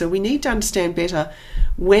So we need to understand better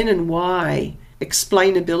when and why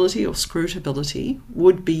explainability or scrutability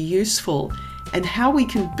would be useful and how we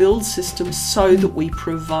can build systems so that we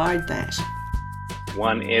provide that.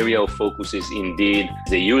 One area of focus is indeed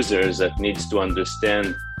the users that needs to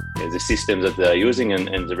understand the systems that they are using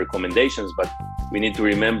and the recommendations, but we need to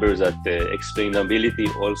remember that explainability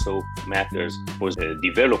also matters for the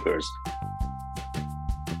developers.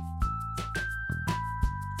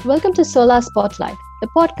 Welcome to Solar Spotlight, the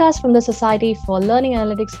podcast from the Society for Learning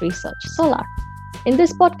Analytics Research, SOLAR. In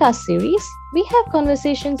this podcast series, we have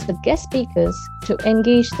conversations with guest speakers to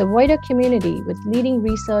engage the wider community with leading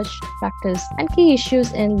research, practice, and key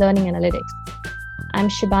issues in learning analytics. I'm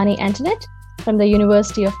Shibani Antoinette from the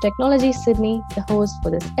University of Technology, Sydney, the host for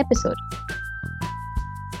this episode.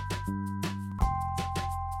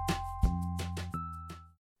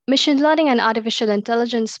 Machine learning and artificial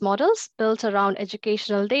intelligence models built around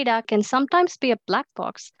educational data can sometimes be a black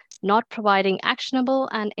box, not providing actionable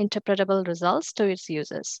and interpretable results to its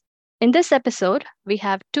users. In this episode, we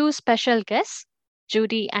have two special guests,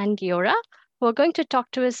 Judy and Giora, who are going to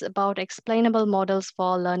talk to us about explainable models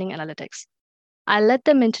for learning analytics. I'll let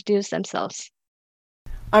them introduce themselves.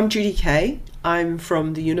 I'm Judy Kay. I'm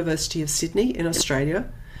from the University of Sydney in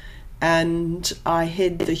Australia, and I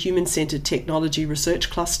head the Human-Centred Technology Research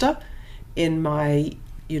Cluster in my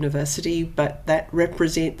university, but that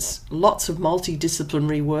represents lots of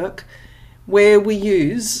multidisciplinary work where we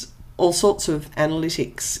use all sorts of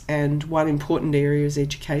analytics, and one important area is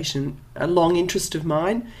education. A long interest of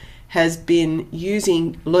mine has been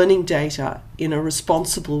using learning data in a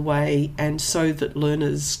responsible way and so that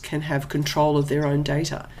learners can have control of their own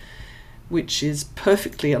data, which is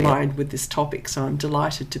perfectly aligned with this topic, so I'm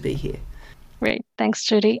delighted to be here. Great. Thanks,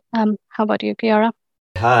 Judy. How about you, Giora?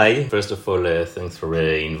 Hi. First of all, thanks for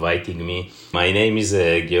inviting me. My name is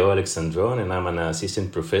Giora Alexandron, and I'm an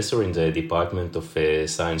assistant professor in the Department of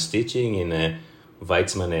Science Teaching in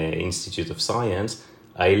Weizmann Institute of Science.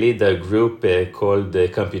 I lead a group called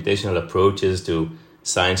Computational Approaches to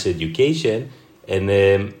Science Education,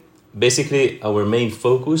 and basically our main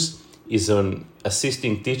focus is on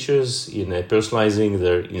assisting teachers in personalizing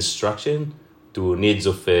their instruction to needs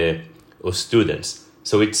of students.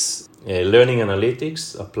 So it's learning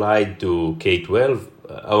analytics applied to K-12.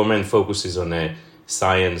 Our main focus is on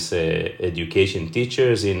science education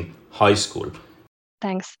teachers in high school.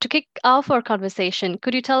 Thanks. To kick off our conversation,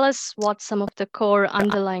 could you tell us what some of the core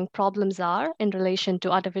underlying problems are in relation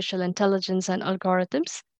to artificial intelligence and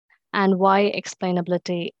algorithms, and why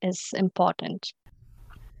explainability is important?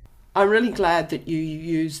 I'm really glad that you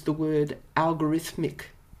used the word algorithmic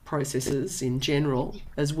processes in general,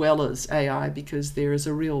 as well as AI, because there is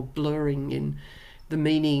a real blurring in the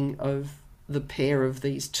meaning of the pair of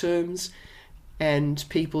these terms, and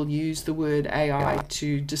people use the word AI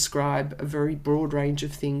to describe a very broad range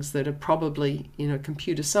of things that are probably, in a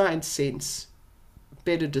computer science sense,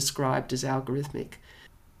 better described as algorithmic.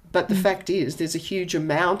 But the fact is, there's a huge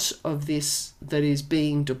amount of this that is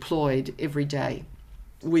being deployed every day.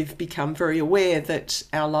 We've become very aware that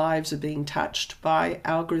our lives are being touched by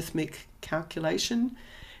algorithmic calculation,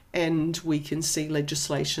 and we can see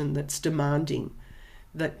legislation that's demanding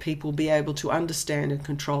that people be able to understand and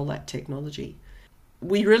control that technology.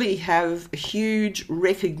 We really have a huge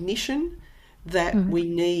recognition that we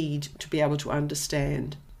need to be able to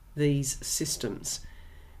understand these systems.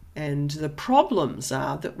 And the problems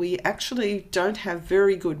are that we actually don't have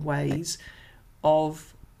very good ways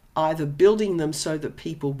of either building them so that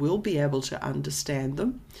people will be able to understand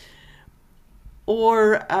them,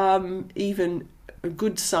 or even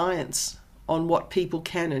good science on what people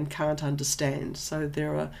can and can't understand. So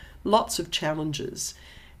there are lots of challenges.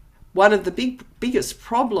 One of the biggest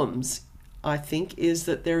problems, I think, is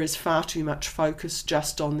that there is far too much focus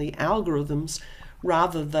just on the algorithms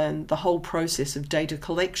rather than the whole process of data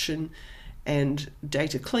collection and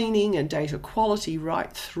data cleaning and data quality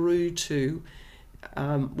right through to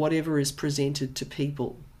whatever is presented to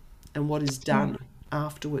people and what is done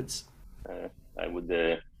afterwards. I would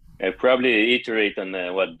probably iterate on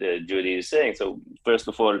what Judy is saying. So first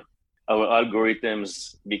of all, our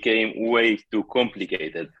algorithms became way too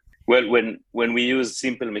complicated. Well, when we use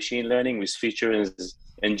simple machine learning with features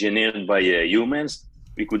engineered by humans,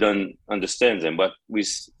 we couldn't understand them. But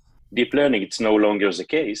with deep learning, it's no longer the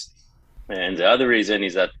case. And the other reason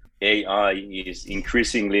is that AI is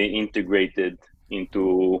increasingly integrated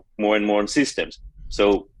into more and more systems.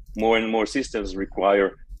 So more and more systems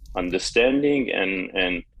require understanding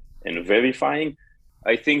and verifying.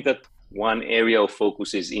 I think that one area of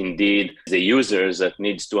focus is indeed the users that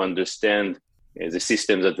needs to understand the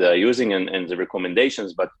systems that they are using and the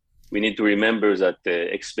recommendations, but we need to remember that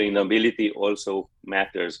explainability also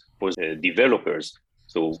matters for developers.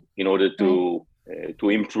 So in order to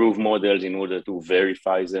improve models, in order to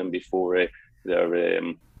verify them before they're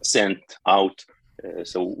sent out,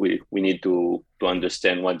 so we need to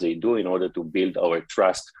understand what they do in order to build our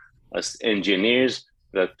trust as engineers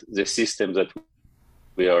that the systems that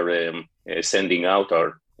we are sending out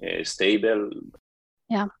are stable.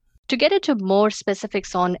 Yeah. To get into more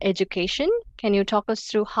specifics on education, can you talk us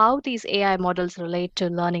through how these AI models relate to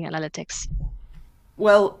learning analytics?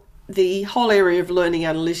 Well, the whole area of learning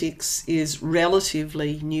analytics is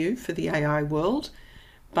relatively new for the AI world,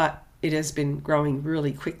 but it has been growing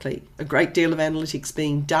really quickly. A great deal of analytics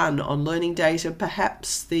being done on learning data.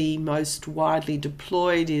 Perhaps the most widely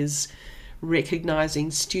deployed is recognizing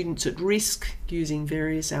students at risk using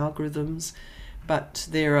various algorithms, but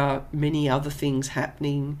there are many other things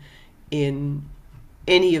happening in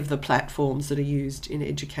any of the platforms that are used in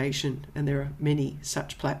education, and there are many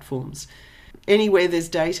such platforms. Anywhere there's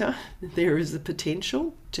data, there is the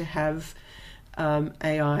potential to have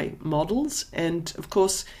AI models. And of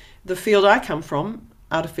course, the field I come from,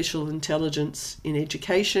 artificial intelligence in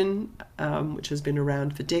education, which has been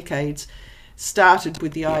around for decades, started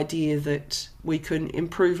with the idea that we can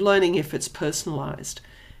improve learning if it's personalised.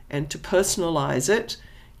 And to personalise it,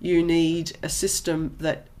 you need a system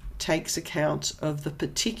that takes account of the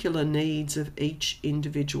particular needs of each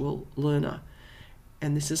individual learner.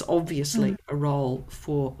 And this is obviously a role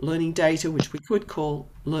for learning data, which we could call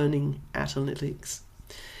learning analytics.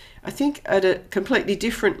 I think at a completely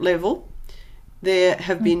different level, there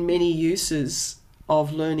have been many uses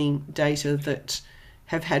of learning data that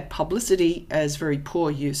have had publicity as very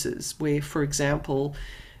poor uses, where, for example,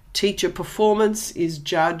 teacher performance is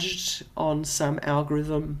judged on some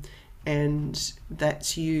algorithm and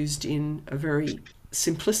that's used in a very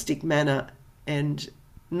simplistic manner and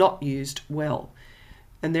not used well.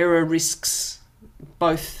 And there are risks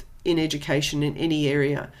both in education in any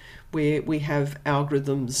area where we have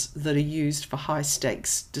algorithms that are used for high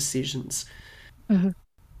stakes decisions. Mm-hmm.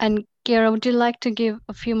 And Gero, would you like to give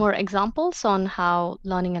a few more examples on how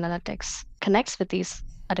learning analytics connects with these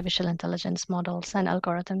artificial intelligence models and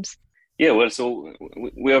algorithms? Yeah, well, so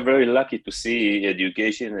we are very lucky to see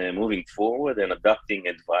education moving forward and adopting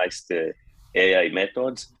advanced AI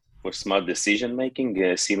methods for smart decision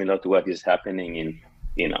making, similar to what is happening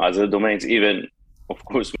in other domains. Even, of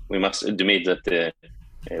course, we must admit that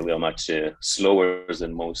we are much slower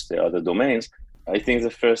than most other domains. I think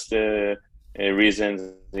the first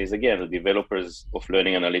reason is, again, the developers of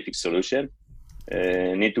learning analytics solution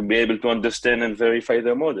need to be able to understand and verify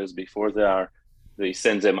their models before they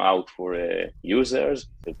send them out for users.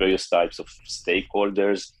 The various types of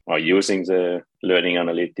stakeholders are using the learning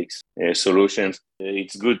analytics solutions.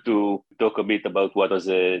 It's good to talk a bit about what are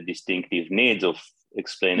the distinctive needs of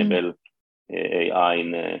explainable AI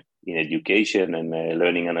in education and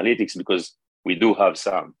learning analytics, because we do have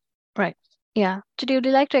some. Right. Yeah. Today, would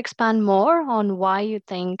you like to expand more on why you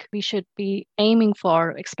think we should be aiming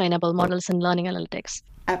for explainable models in learning analytics?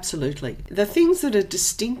 Absolutely. The things that are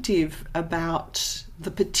distinctive about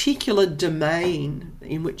the particular domain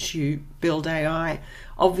in which you build AI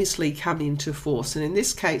obviously come into force. And in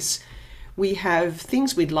this case, we have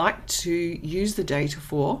things we'd like to use the data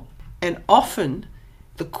for, and often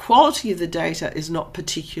the quality of the data is not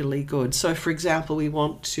particularly good. So, for example, we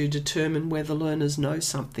want to determine whether learners know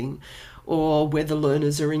something, or whether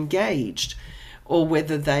learners are engaged, or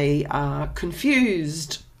whether they are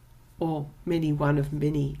confused, or one of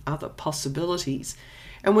many other possibilities.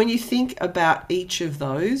 And when you think about each of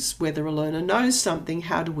those, whether a learner knows something,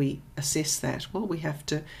 how do we assess that? Well, we have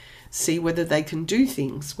to see whether they can do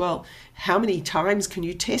things. Well, how many times can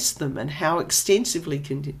you test them, and how extensively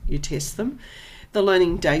can you test them? The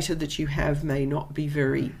learning data that you have may not be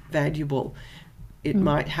very valuable. It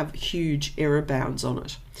might have huge error bounds on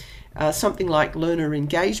it. Something like learner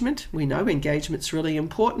engagement. We know engagement's really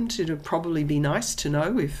important. It would probably be nice to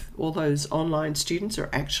know if all those online students are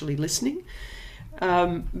actually listening.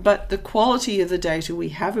 But the quality of the data we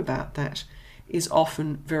have about that is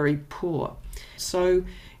often very poor. So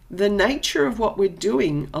the nature of what we're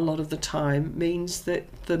doing a lot of the time means that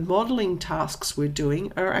the modelling tasks we're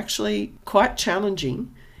doing are actually quite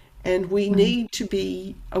challenging, and we need to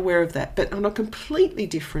be aware of that. But on a completely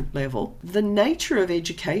different level, the nature of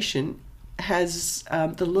education has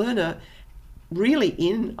the learner really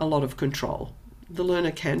in a lot of control. The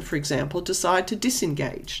learner can, for example, decide to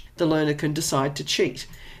disengage. The learner can decide to cheat.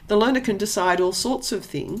 The learner can decide all sorts of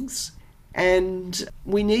things, and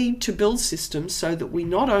we need to build systems so that we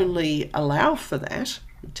not only allow for that,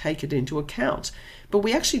 take it into account, but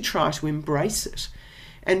we actually try to embrace it.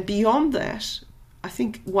 And beyond that, I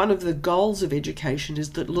think one of the goals of education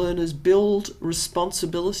is that learners build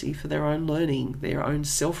responsibility for their own learning, their own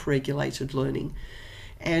self-regulated learning.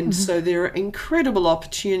 And so there are incredible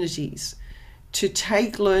opportunities to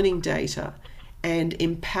take learning data and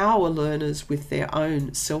empower learners with their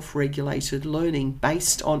own self-regulated learning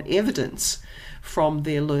based on evidence from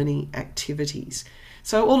their learning activities.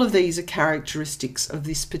 So all of these are characteristics of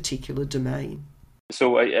this particular domain.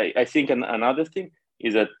 So I think another thing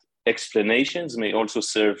is that explanations may also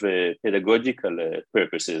serve pedagogical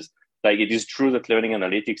purposes. Like, it is true that learning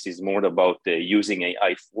analytics is more about using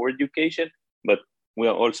AI for education, but we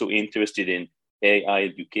are also interested in AI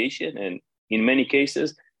education. And in many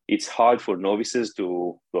cases, it's hard for novices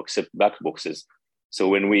to accept black boxes. So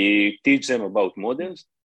when we teach them about models,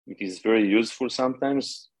 it is very useful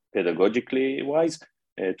sometimes, pedagogically wise,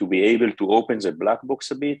 to be able to open the black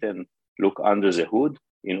box a bit and look under the hood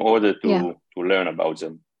in order to learn about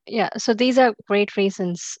them. Yeah, so these are great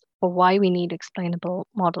reasons for why we need explainable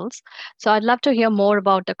models. So I'd love to hear more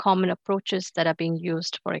about the common approaches that are being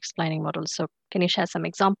used for explaining models. So can you share some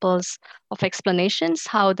examples of explanations,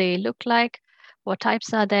 how they look like, what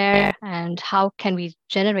types are there, and how can we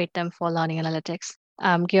generate them for learning analytics?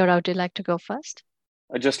 Giora, would you like to go first?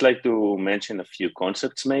 I'd just like to mention a few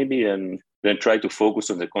concepts maybe, and then try to focus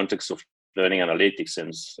on the context of learning analytics,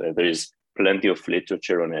 since there is plenty of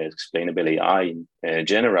literature on explainable AI in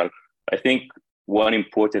general. I think one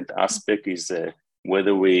important aspect is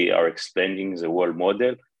whether we are explaining the whole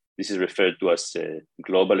model. This is referred to as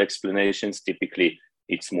global explanations. Typically,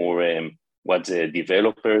 it's more what the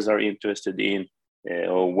developers are interested in,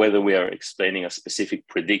 or whether we are explaining a specific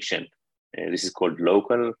prediction. This is called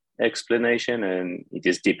local explanation, and it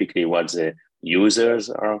is typically what the users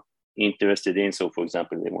are interested in. So, for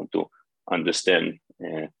example, they want to understand,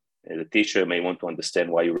 the teacher may want to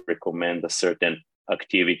understand why you recommend a certain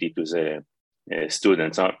activity to the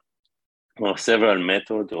students. There are several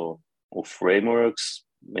methods or frameworks.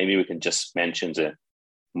 Maybe we can just mention the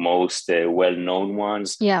most well-known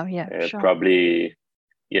ones. Sure. Probably,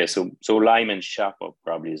 So Lime and SHAP are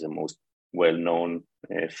probably the most well-known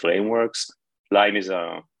frameworks. Lime is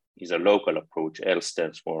a local approach. L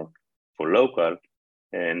stands for local,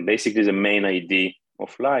 and basically the main idea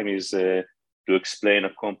of Lime is to explain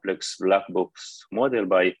a complex black box model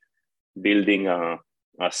by building a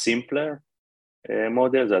simpler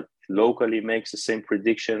model that locally makes the same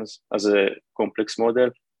predictions as a complex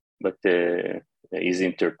model, but is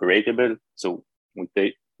interpretable. So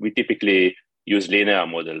we typically use linear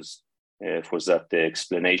models for that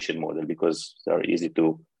explanation model because they are easy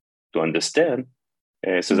to understand.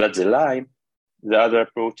 So that's the Lime. The other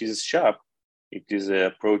approach is SHAP. It is an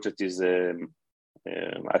approach that is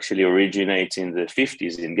actually originates in the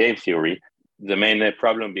 50s in game theory. The main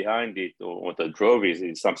problem behind it, or what that drove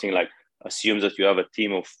is something like, assume that you have a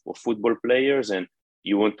team of football players and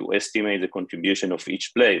you want to estimate the contribution of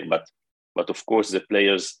each player, but of course the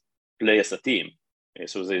players play as a team.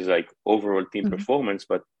 So there's like overall team performance,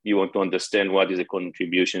 but you want to understand what is the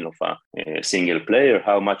contribution of a single player.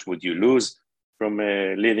 How much would you lose from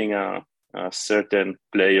leaving a certain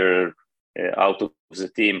player out of the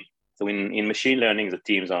team? So in machine learning, the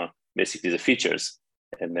teams are basically the features,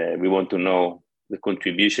 and we want to know the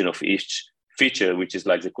contribution of each feature, which is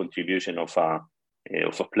like the contribution of a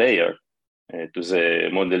player to the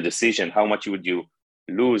model decision. How much would you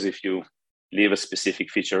lose if you leave a specific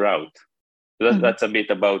feature out? So that's a bit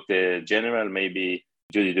about the general. Maybe,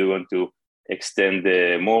 Judy, do you want to extend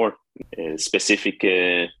more specific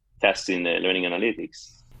tasks in learning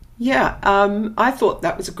analytics? Yeah, I thought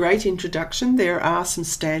that was a great introduction. There are some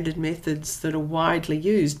standard methods that are widely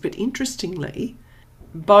used, but interestingly,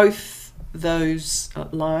 both those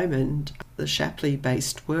Lime and the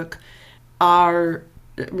Shapley-based work are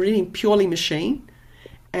really purely machine,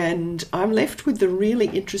 and I'm left with the really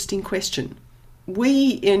interesting question.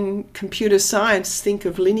 We in computer science think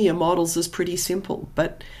of linear models as pretty simple,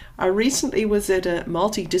 but I recently was at a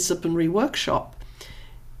multidisciplinary workshop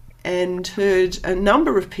and heard a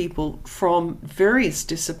number of people from various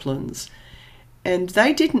disciplines, and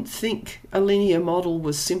they didn't think a linear model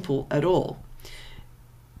was simple at all.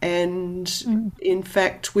 And in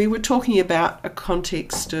fact, we were talking about a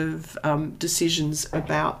context of decisions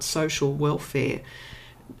about social welfare,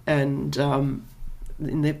 and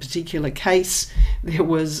in their particular case, there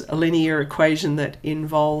was a linear equation that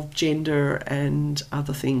involved gender and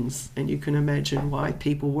other things, and you can imagine why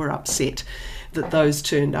people were upset that those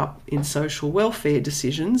turned up in social welfare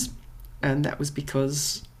decisions, and that was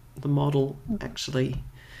because the model actually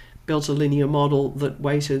built a linear model that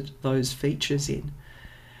weighted those features in.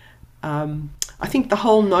 I think the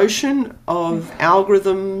whole notion of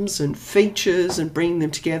algorithms and features and bringing them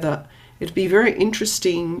together, it'd be very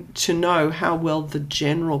interesting to know how well the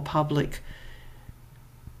general public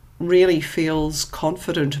really feels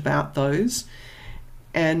confident about those.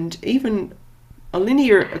 And even a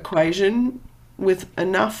linear equation with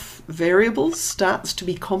enough variables starts to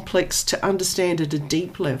be complex to understand at a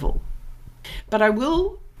deep level. But I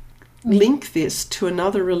will link this to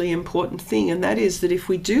another really important thing, and that is that if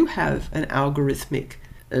we do have an algorithmic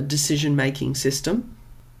decision-making system,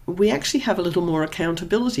 we actually have a little more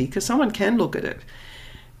accountability because someone can look at it.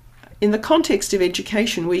 In the context of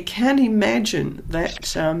education, we can imagine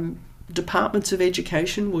that departments of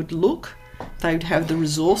education would look, they'd have the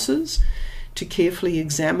resources to carefully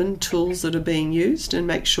examine tools that are being used and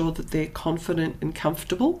make sure that they're confident and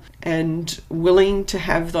comfortable and willing to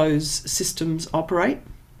have those systems operate.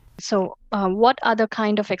 So what other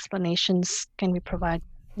kind of explanations can we provide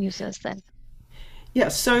users then? Yeah,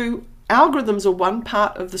 so algorithms are one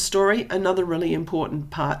part of the story. Another really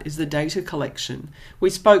important part is the data collection.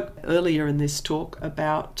 We spoke earlier in this talk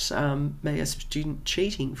about a student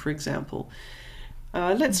cheating, for example.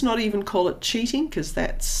 Let's not even call it cheating because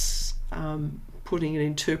that's putting an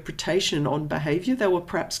interpretation on behaviour. They were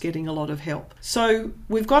perhaps getting a lot of help. So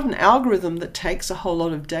we've got an algorithm that takes a whole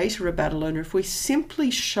lot of data about a learner. If we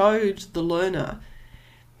simply showed the learner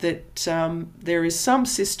that there is some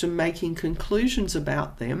system making conclusions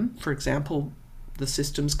about them, for example, the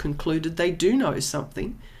system's concluded they do know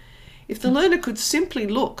something, if the learner could simply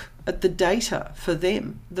look at the data for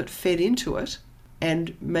them that fed into it,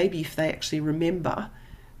 and maybe if they actually remember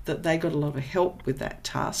that they got a lot of help with that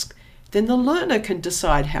task, then the learner can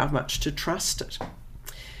decide how much to trust it.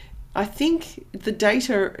 I think the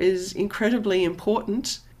data is incredibly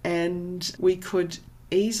important, and we could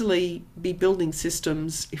easily be building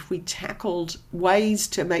systems if we tackled ways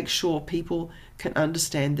to make sure people can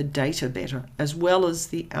understand the data better as well as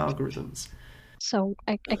the algorithms. So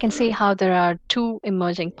I can see how there are two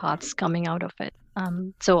emerging paths coming out of it.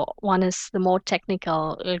 So one is the more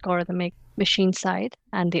technical algorithmic machine side,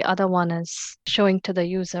 and the other one is showing to the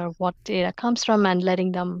user what data comes from and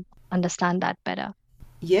letting them understand that better.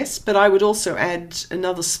 Yes, but I would also add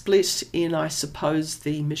another split in, I suppose,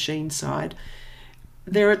 the machine side.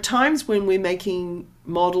 There are times when we're making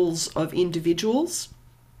models of individuals,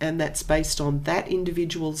 and that's based on that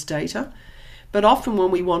individual's data. But often when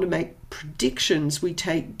we want to make predictions, we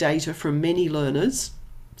take data from many learners.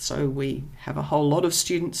 So we have a whole lot of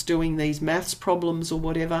students doing these maths problems or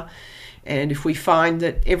whatever. And if we find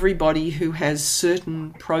that everybody who has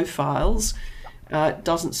certain profiles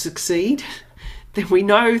doesn't succeed, then we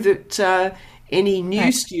know that any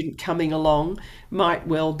new student coming along might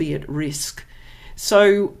well be at risk.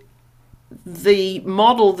 So the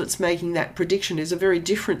model that's making that prediction is a very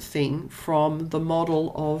different thing from the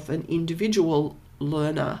model of an individual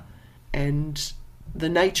learner, and the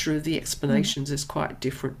nature of the explanations is quite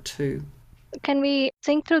different too. Can we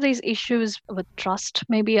think through these issues with trust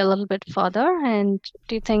maybe a little bit further? And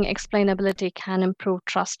do you think explainability can improve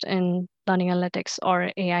trust in learning analytics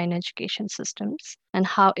or AI in education systems? And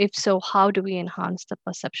how, if so, how do we enhance the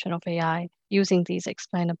perception of AI using these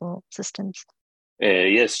explainable systems?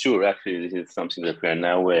 Yes, sure. Actually, this is something that we are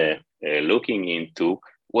now looking into.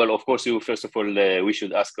 Well, of course, first of all, we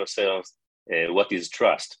should ask ourselves, what is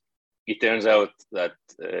trust? It turns out that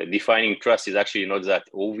defining trust is actually not that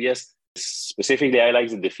obvious. Specifically, I like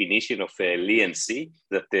the definition of Lee and C,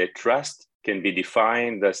 that trust can be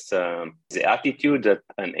defined as the attitude that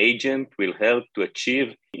an agent will help to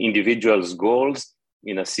achieve individuals' goals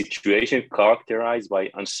in a situation characterized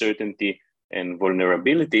by uncertainty and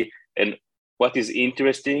vulnerability. And what is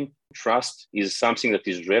interesting, trust is something that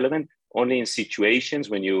is relevant only in situations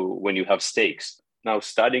when you have stakes. Now,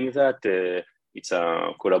 studying that, it's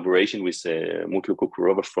a collaboration with Mutlu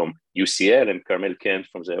Kukurova from UCL and Carmel Kent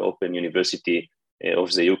from the Open University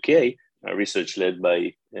of the UK, research led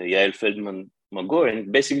by Yael Feldman-Magor,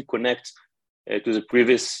 and basically connects to the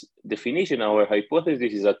previous definition. Our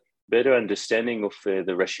hypothesis is that better understanding of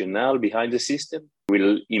the rationale behind the system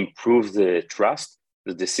will improve the trust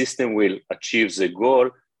that the system will achieve the goal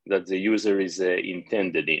that the user is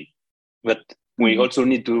intended in. But we also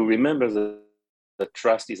need to remember that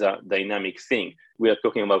trust is a dynamic thing. We are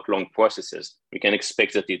talking about long processes. We can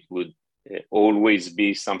expect that it would always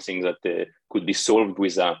be something that could be solved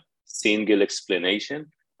with a single explanation.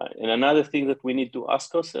 And another thing that we need to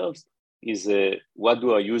ask ourselves is what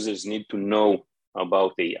do our users need to know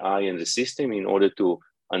about AI and the system in order to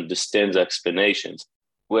understand the explanations?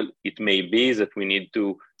 Well, it may be that we need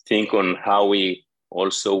to think on how we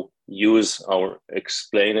also use our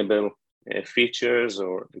explainable features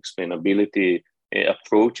or explainability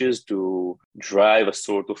approaches to drive a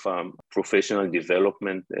sort of professional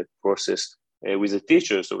development process with the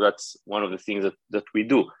teacher. So that's one of the things that we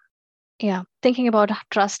do. Yeah, thinking about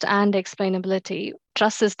trust and explainability,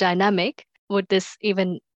 trust is dynamic. Would this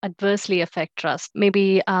even adversely affect trust?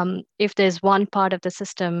 Maybe if there's one part of the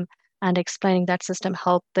system and explaining that system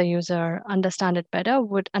help the user understand it better,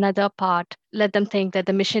 would another part let them think that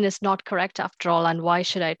the machine is not correct after all, and why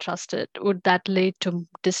should I trust it? Would that lead to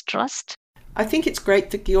distrust? I think it's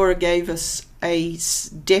great that Giora gave us a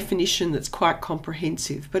definition that's quite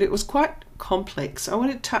comprehensive, but it was quite complex. I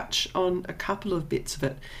want to touch on a couple of bits of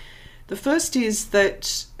it. The first is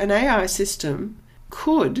that an AI system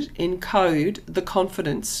could encode the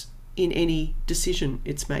confidence in any decision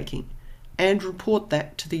it's making and report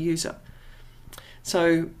that to the user.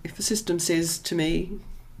 So if a system says to me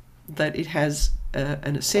that it has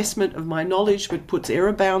an assessment of my knowledge but puts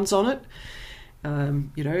error bounds on it,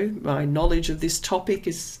 my knowledge of this topic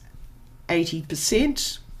is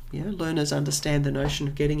 80%. Learners understand the notion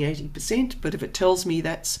of getting 80%, but if it tells me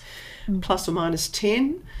that's plus or minus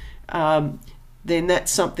 10, then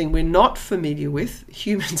that's something we're not familiar with.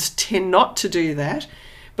 Humans tend not to do that,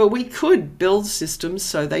 but we could build systems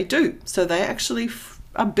so they do. So they actually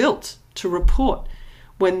are built to report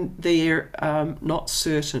when they're not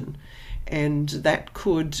certain. And that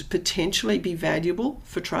could potentially be valuable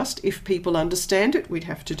for trust. If people understand it, we'd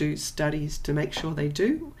have to do studies to make sure they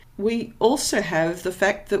do. We also have the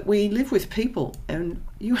fact that we live with people, and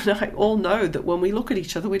you and I all know that when we look at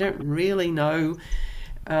each other, we don't really know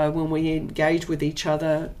when we engage with each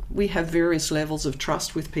other. We have various levels of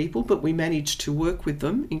trust with people, but we manage to work with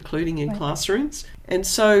them, including in classrooms. And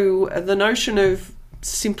so the notion of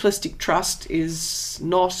simplistic trust is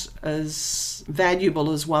not as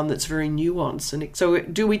valuable as one that's very nuanced. And so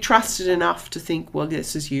do we trust it enough to think, well,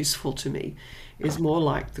 this is useful to me, is more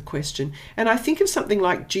like the question. And I think of something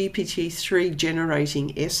like GPT-3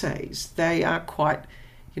 generating essays. They are quite,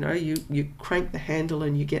 you crank the handle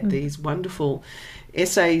and you get these wonderful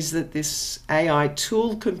essays that this AI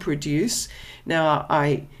tool can produce. Now,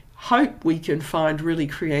 I hope we can find really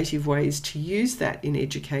creative ways to use that in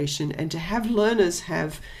education and to have learners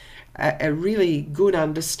have a really good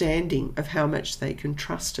understanding of how much they can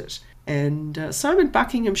trust it. And Simon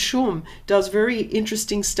Buckingham-Shum does very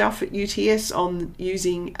interesting stuff at UTS on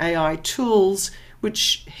using AI tools,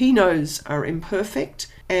 which he knows are imperfect,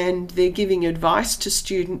 and they're giving advice to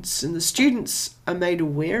students, and the students are made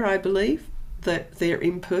aware, I believe, that they're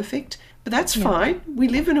imperfect. But that's fine. We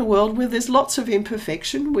live in a world where there's lots of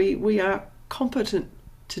imperfection. We are competent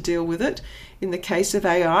to deal with it. In the case of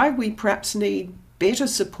AI, we perhaps need better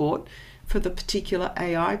support for the particular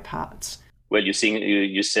AI parts. Well, you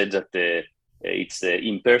said that it's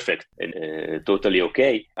imperfect and totally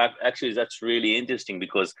okay. Actually, that's really interesting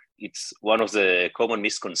because it's one of the common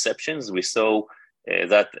misconceptions we saw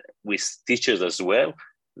that with teachers as well,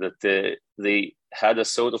 that they had a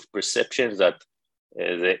sort of perception that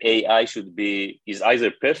the AI is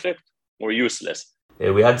either perfect or useless.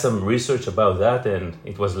 We had some research about that, and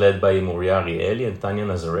it was led by Moriya Arieli and Tanya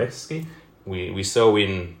Nazarevsky. We saw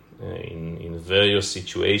in various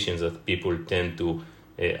situations that people tend to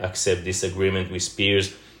accept disagreement with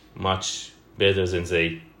peers much better than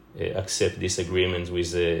they accept disagreements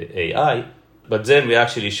with AI. But then we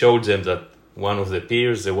actually showed them that one of the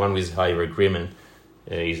peers, the one with higher agreement,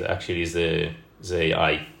 is actually the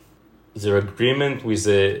AI. The agreement with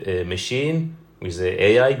the machine, with the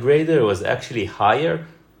AI grader, was actually higher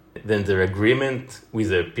than the agreement with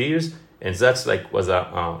their peers, and that's was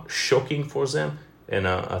a shocking for them and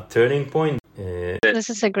a turning point. This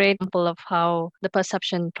is a great example of how the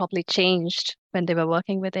perception probably changed when they were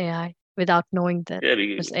working with AI without knowing that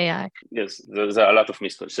it was AI. Yes, there's a lot of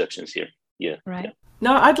misconceptions here. Yeah. Right. Yeah.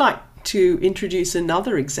 Now, I'd like to introduce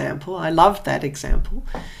another example. I loved that example.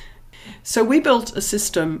 So we built a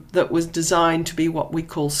system that was designed to be what we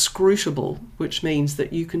call scrutable, which means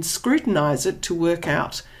that you can scrutinize it to work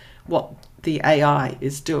out what the AI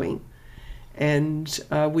is doing. And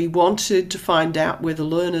we wanted to find out whether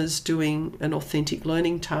learners doing an authentic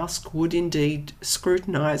learning task would indeed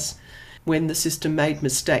scrutinize when the system made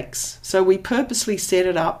mistakes. So we purposely set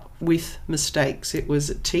it up with mistakes. It was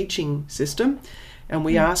a teaching system. And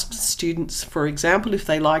we asked students, for example, if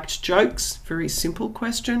they liked jokes. Very simple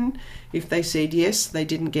question. If they said yes, they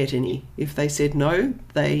didn't get any. If they said no,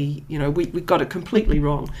 we got it completely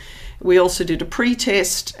wrong. We also did a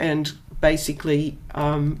pre-test and basically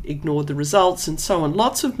ignored the results and so on.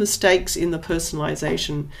 Lots of mistakes in the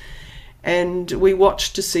personalization. And we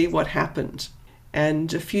watched to see what happened.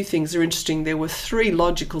 And a few things are interesting. There were 3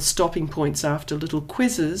 logical stopping points after little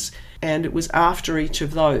quizzes, and it was after each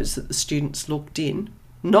of those that the students looked in,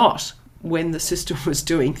 not when the system was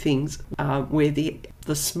doing things where the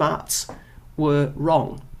smarts were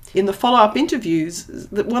wrong. In the follow-up interviews,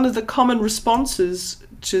 one of the common responses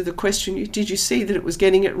to the question, did you see that it was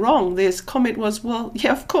getting it wrong? Their comment was, well,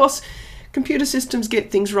 yeah, of course, computer systems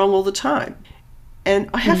get things wrong all the time. And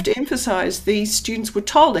I have to emphasize, these students were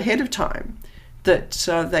told ahead of time that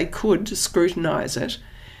they could scrutinise it.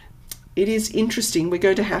 It is interesting. We're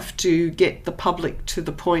going to have to get the public to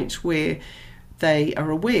the point where they are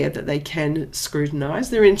aware that they can scrutinise.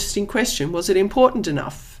 Their interesting question, was it important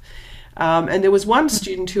enough? And there was one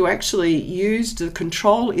student who actually used the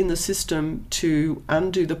control in the system to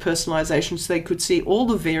undo the personalisation so they could see all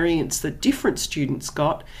the variants that different students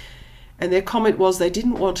got. And their comment was they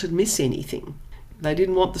didn't want to miss anything. They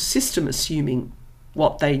didn't want the system assuming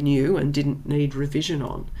what they knew and didn't need revision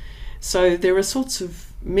on. So there are sorts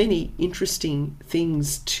of many interesting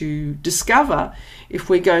things to discover if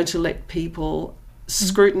we're going to let people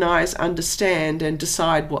scrutinise, understand and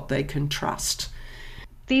decide what they can trust.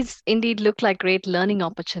 These indeed look like great learning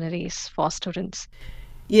opportunities for students.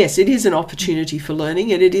 Yes, it is an opportunity for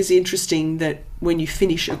learning, and it is interesting that when you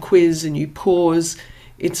finish a quiz and you pause,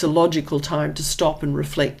 it's a logical time to stop and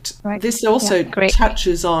reflect. Right. This also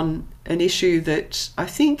touches on an issue that I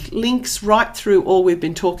think links right through all we've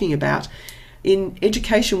been talking about. In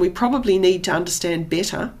education, we probably need to understand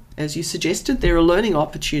better, as you suggested, there are learning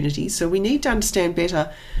opportunities, so we need to understand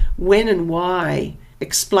better when and why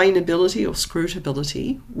explainability or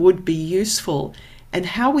scrutability would be useful and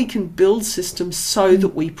how we can build systems so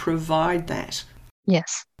that we provide that.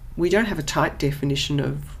 Yes. We don't have a tight definition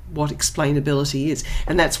of what explainability is,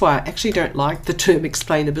 and that's why I actually don't like the term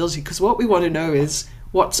explainability, because what we want to know is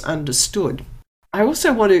what's understood. I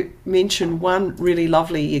also want to mention one really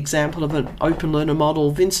lovely example of an open learner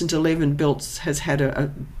model. Vincent Eleven has had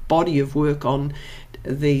a body of work on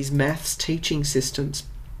these maths teaching systems,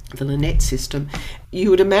 the Lynette system. You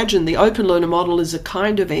would imagine the open learner model is a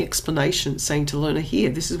kind of explanation saying to learner, here,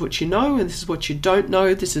 this is what you know and this is what you don't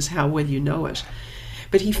know, this is how well you know it.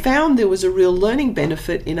 But he found there was a real learning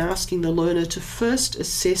benefit in asking the learner to first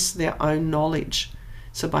assess their own knowledge.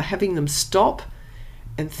 So by having them stop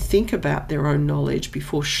and think about their own knowledge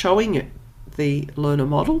before showing it the learner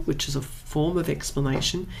model, which is a form of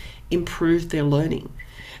explanation, improved their learning.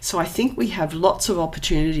 So I think we have lots of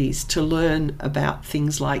opportunities to learn about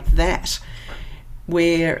things like that,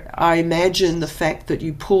 where I imagine the fact that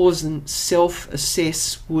you pause and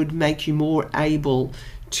self-assess would make you more able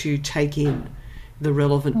to take in the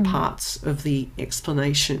relevant parts of the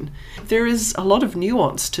explanation. There is a lot of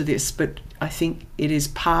nuance to this, but I think it is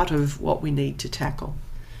part of what we need to tackle.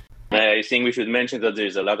 I think we should mention that there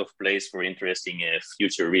is a lot of place for interesting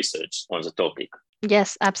future research on the topic.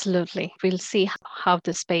 Yes, absolutely. We'll see how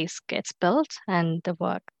the space gets built and the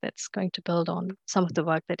work that's going to build on some of the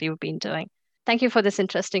work that you've been doing. Thank you for this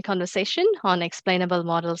interesting conversation on explainable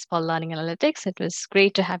models for learning analytics. It was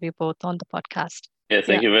great to have you both on the podcast. Yeah,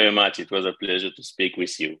 thank you very much. It was a pleasure to speak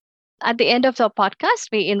with you. At the end of the podcast,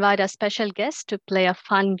 we invite our special guest to play a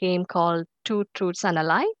fun game called Two Truths and a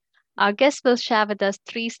Lie. Our guest will share with us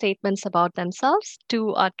 3 statements about themselves.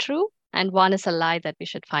 2 are true and 1 is a lie that we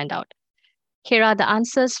should find out. Here are the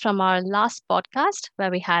answers from our last podcast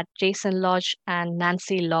where we had Jason Lodge and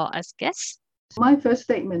Nancy Law as guests. My first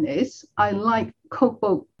statement is, I like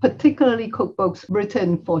cookbooks, particularly cookbooks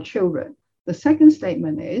written for children. The second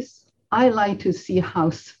statement is, I like to see how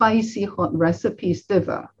spicy hot recipes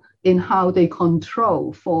differ in how they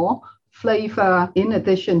control for flavor in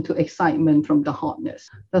addition to excitement from the hotness.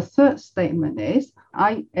 The third statement is,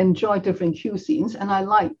 I enjoy different cuisines and I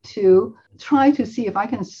like to try to see if I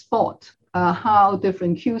can spot how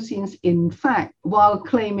different cuisines, in fact, while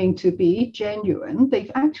claiming to be genuine,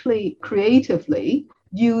 they've actually creatively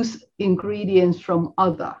used ingredients from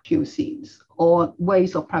other cuisines or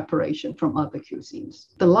ways of preparation from other cuisines.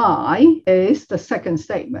 The lie is the second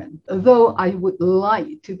statement. Though I would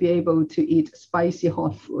like to be able to eat spicy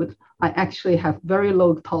hot food, I actually have very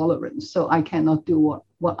low tolerance, so I cannot do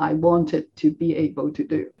what I wanted to be able to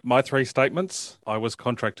do. My 3 statements: I was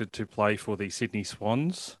contracted to play for the Sydney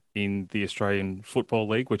Swans in the Australian Football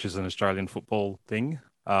League, which is an Australian football thing,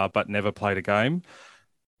 but never played a game.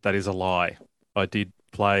 That is a lie. I did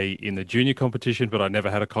play in the junior competition, but I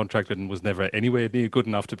never had a contract and was never anywhere near good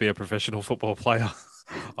enough to be a professional football player.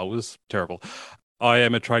 I was terrible. I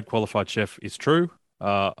am a trade qualified chef is true.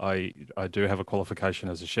 I do have a qualification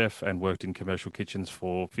as a chef and worked in commercial kitchens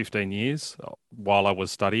for 15 years while I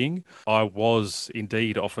was studying. I was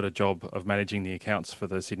indeed offered a job of managing the accounts for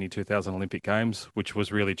the Sydney 2000 Olympic Games, which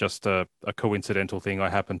was really just a coincidental thing. I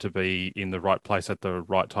happened to be in the right place at the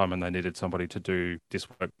right time and they needed somebody to do this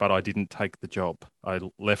work, but I didn't take the job. I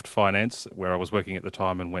left finance where I was working at the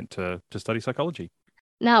time and went to study psychology.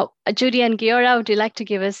 Now, Judy and Giora, would you like to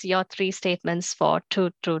give us your 3 statements for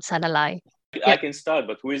truth, truths, and a lie? I can start,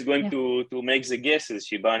 but who is going to make the guesses,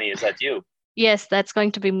 Shibani? Is that you? Yes, that's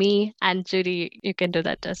going to be me. And Judy, you can do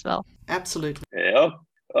that as well. Absolutely.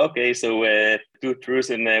 Okay, so 2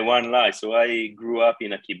 truths and 1 lie. So I grew up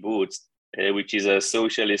in a kibbutz, which is a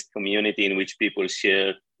socialist community in which people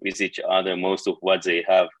share with each other most of what they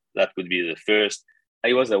have. That would be the first.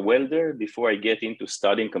 I was a welder before I get into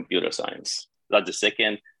studying computer science. That's the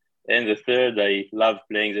second. And the third, I love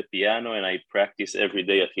playing the piano and I practice every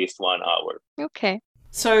day at least 1 hour. Okay.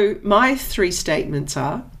 So my 3 statements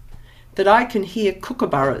are that I can hear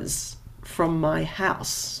kookaburras from my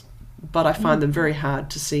house, but I find them very hard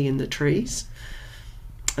to see in the trees.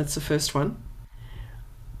 That's the first one.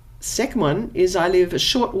 Second one is I live a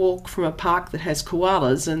short walk from a park that has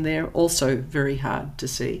koalas and they're also very hard to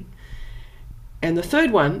see. And the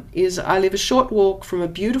third one is I live a short walk from a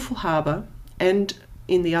beautiful harbour, and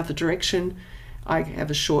in the other direction, I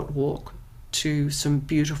have a short walk to some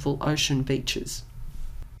beautiful ocean beaches.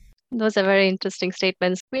 Those are very interesting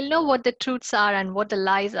statements. We'll know what the truths are and what the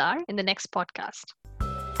lies are in the next podcast.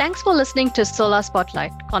 Thanks for listening to Solar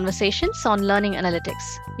Spotlight, Conversations on Learning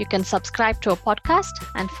Analytics. You can subscribe to our podcast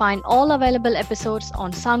and find all available episodes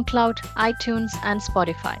on SoundCloud, iTunes, and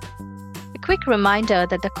Spotify. A quick reminder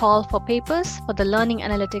that the call for papers for the Learning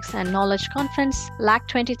Analytics and Knowledge Conference, LAC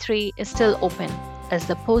 23, is still open, as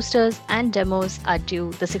the posters and demos are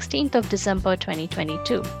due the 16th of December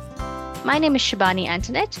 2022. My name is Shibani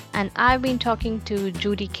Antoinette, and I've been talking to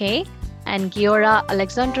Judy Kay and Giora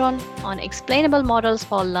Alexandron on explainable models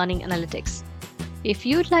for learning analytics. If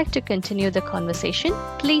you'd like to continue the conversation,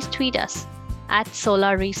 please tweet us at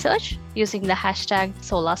Solar Research using the hashtag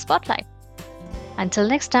Solar Spotlight. Until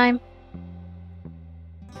next time.